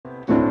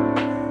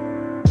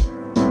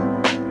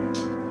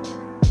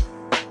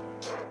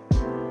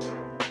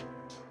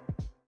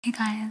Hey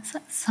guys,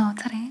 so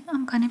today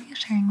I'm going to be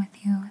sharing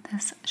with you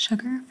this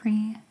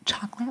sugar-free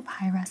chocolate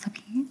pie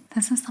recipe.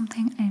 This is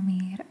something I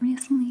made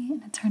recently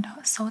and it turned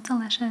out so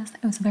delicious.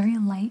 It was very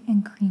light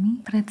and creamy,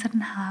 but it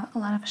didn't have a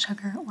lot of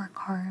sugar or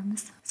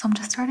carbs. So I'm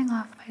just starting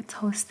off by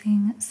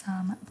toasting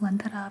some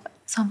blended up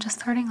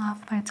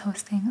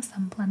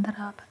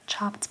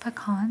chopped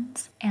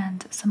pecans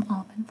and some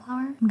almond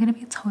flour. I'm going to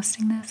be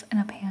toasting this in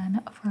a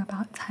pan for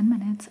about 10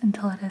 minutes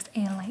until it is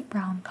a light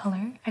brown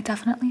color. I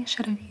definitely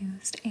should have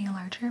used a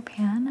larger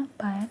pan,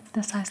 but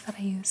the size that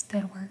I used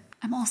did work.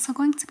 I'm also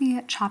going to be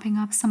chopping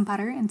up some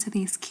butter into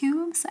these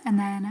cubes and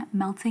then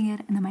melting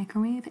it in the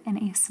microwave in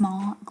a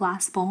small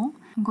glass bowl.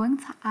 I'm going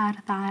to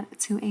add that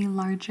to a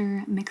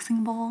larger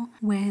mixing bowl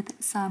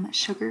with some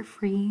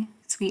sugar-free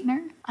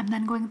sweetener. I'm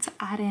then going to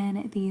add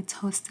in the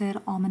toasted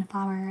almond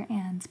flour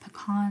and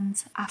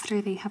pecans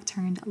after they have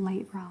turned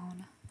light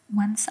brown.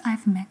 Once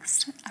I've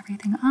mixed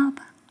everything up,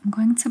 I'm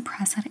going to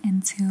press it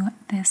into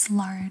this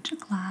large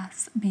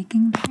glass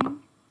baking tray.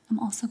 I'm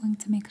also going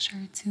to make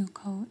sure to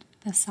coat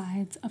the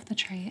sides of the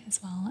tray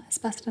as well as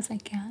best as I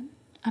can.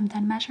 I'm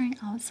then measuring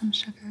out some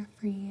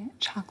sugar-free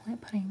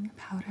chocolate pudding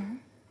powder.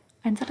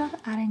 I ended up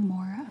adding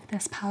more of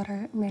this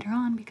powder later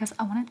on because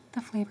I wanted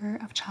the flavor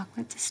of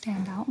chocolate to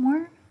stand out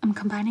more. I'm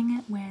combining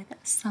it with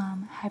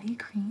some heavy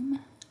cream.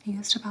 I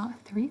used about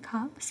 3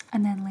 cups,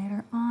 and then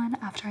later on,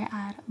 after I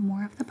add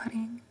more of the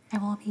pudding, I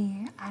will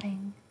be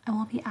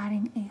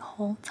adding a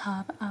whole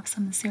tub of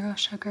some zero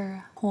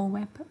sugar Whole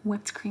Whip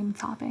whipped cream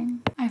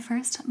topping. I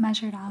first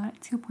measured out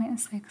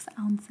 2.6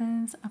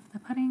 ounces of the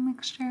pudding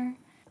mixture.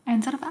 I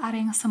ended up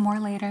adding some more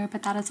later,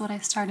 but that is what I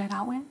started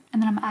out with.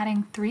 And then I'm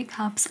adding 3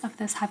 cups of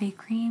this heavy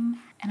cream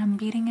and I'm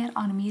beating it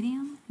on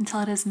medium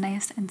until it is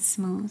nice and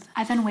smooth.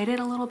 I then waited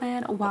a little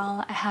bit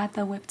while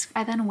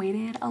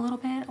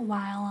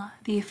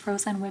the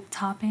frozen whipped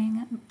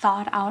topping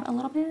thawed out a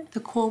little bit. The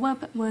Cool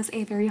Whip was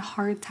a very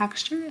hard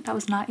texture that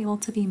was not able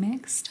to be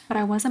mixed, but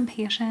I was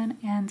impatient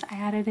and I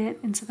added it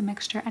into the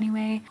mixture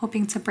anyway,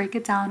 hoping to break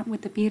it down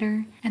with the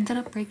beater. Ended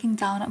up breaking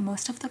down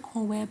most of the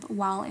Cool Whip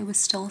while it was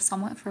still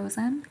somewhat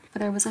frozen,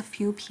 but there was a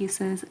few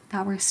pieces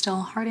that were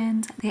still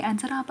hardened. They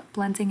ended up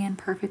blending in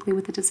perfectly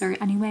with the dessert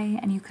anyway,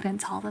 and you couldn't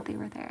tell that they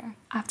were there.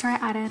 After I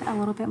added a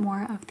little bit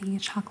more of the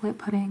chocolate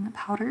pudding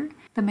powder,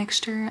 the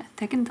mixture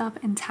thickened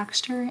up in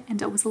texture and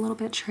it was a little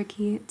bit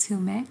tricky to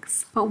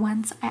mix. But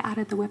once I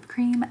added the whipped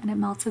cream and it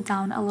melted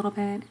down a little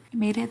bit, it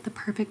made it the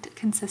perfect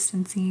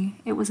consistency.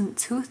 It wasn't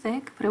too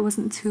thick, but it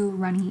wasn't too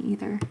runny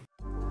either.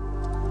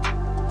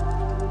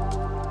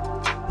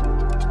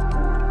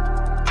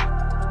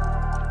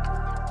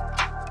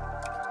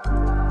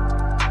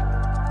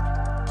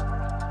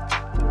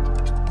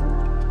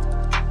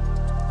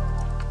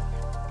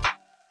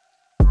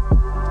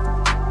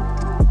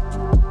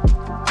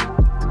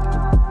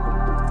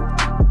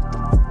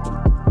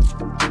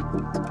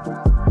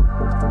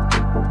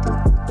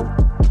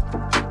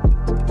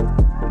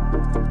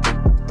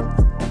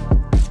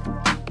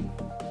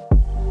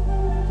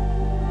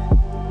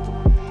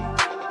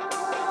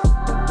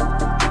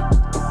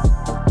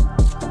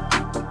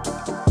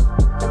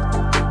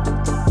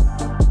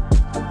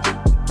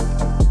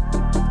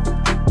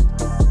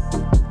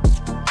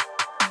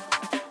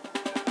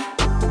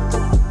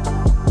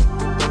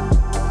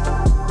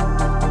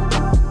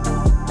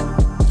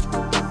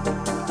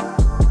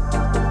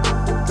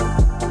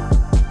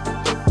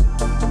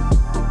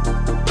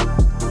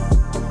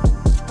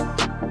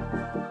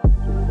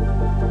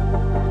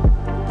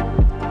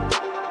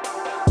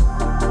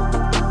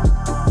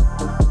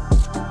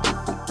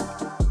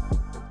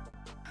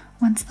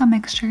 Once the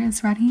mixture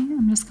is ready,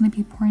 I'm just going to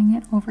be pouring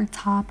it over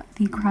top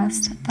the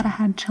crust that I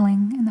had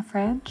chilling in the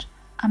fridge.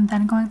 I'm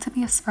then going to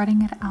be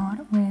spreading it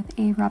out with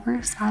a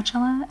rubber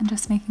spatula and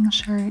just making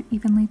sure it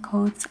evenly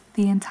coats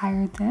the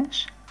entire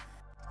dish.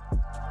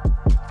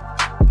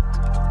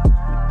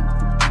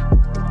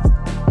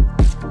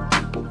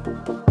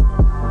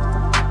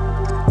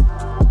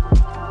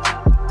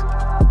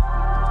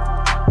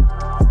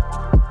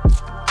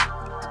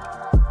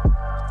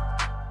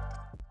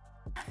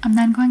 I'm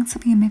then going to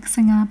be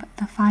mixing up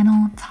the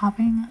final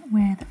topping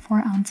with 4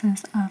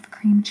 ounces of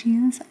cream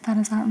cheese that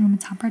is at room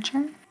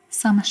temperature,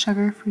 some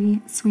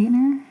sugar-free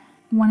sweetener,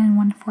 1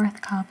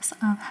 1/4 cups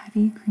of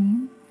heavy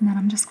cream, and then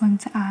I'm just going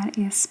to add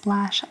a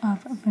splash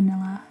of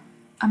vanilla.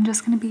 I'm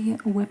just going to be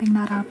whipping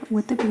that up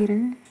with the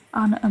beater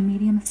on a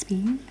medium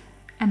speed,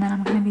 and then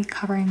I'm going to be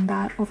covering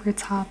that over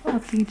top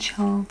of the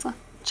chilled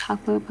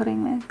chocolate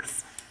pudding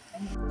mix.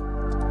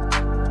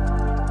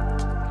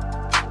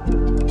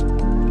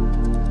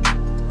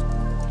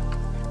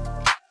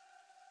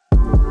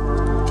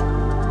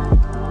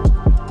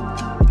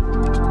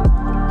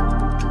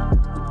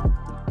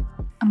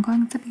 I'm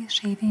going to be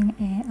shaving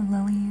a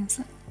Lily's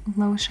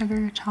low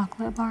sugar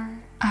chocolate bar.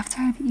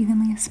 After I've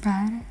evenly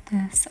spread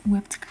this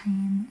whipped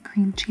cream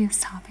cheese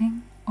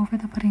topping over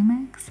the pudding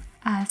mix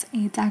as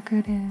a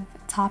decorative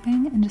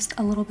topping and just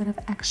a little bit of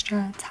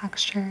extra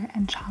texture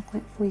and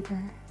chocolate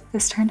flavor.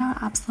 This turned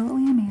out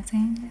absolutely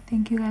amazing.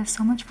 Thank you guys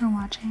so much for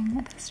watching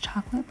this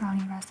chocolate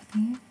brownie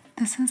recipe.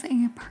 This is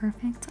a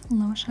perfect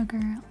low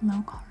sugar,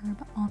 low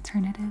carb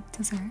alternative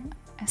dessert,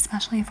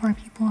 especially for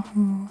people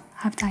who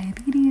have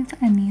diabetes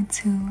and need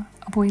to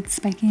avoid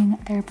spiking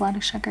their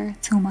blood sugar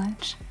too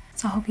much.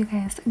 So I hope you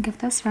guys give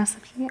this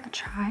recipe a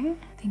try.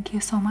 Thank you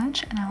so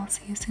much, and I will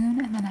see you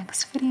soon in the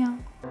next video.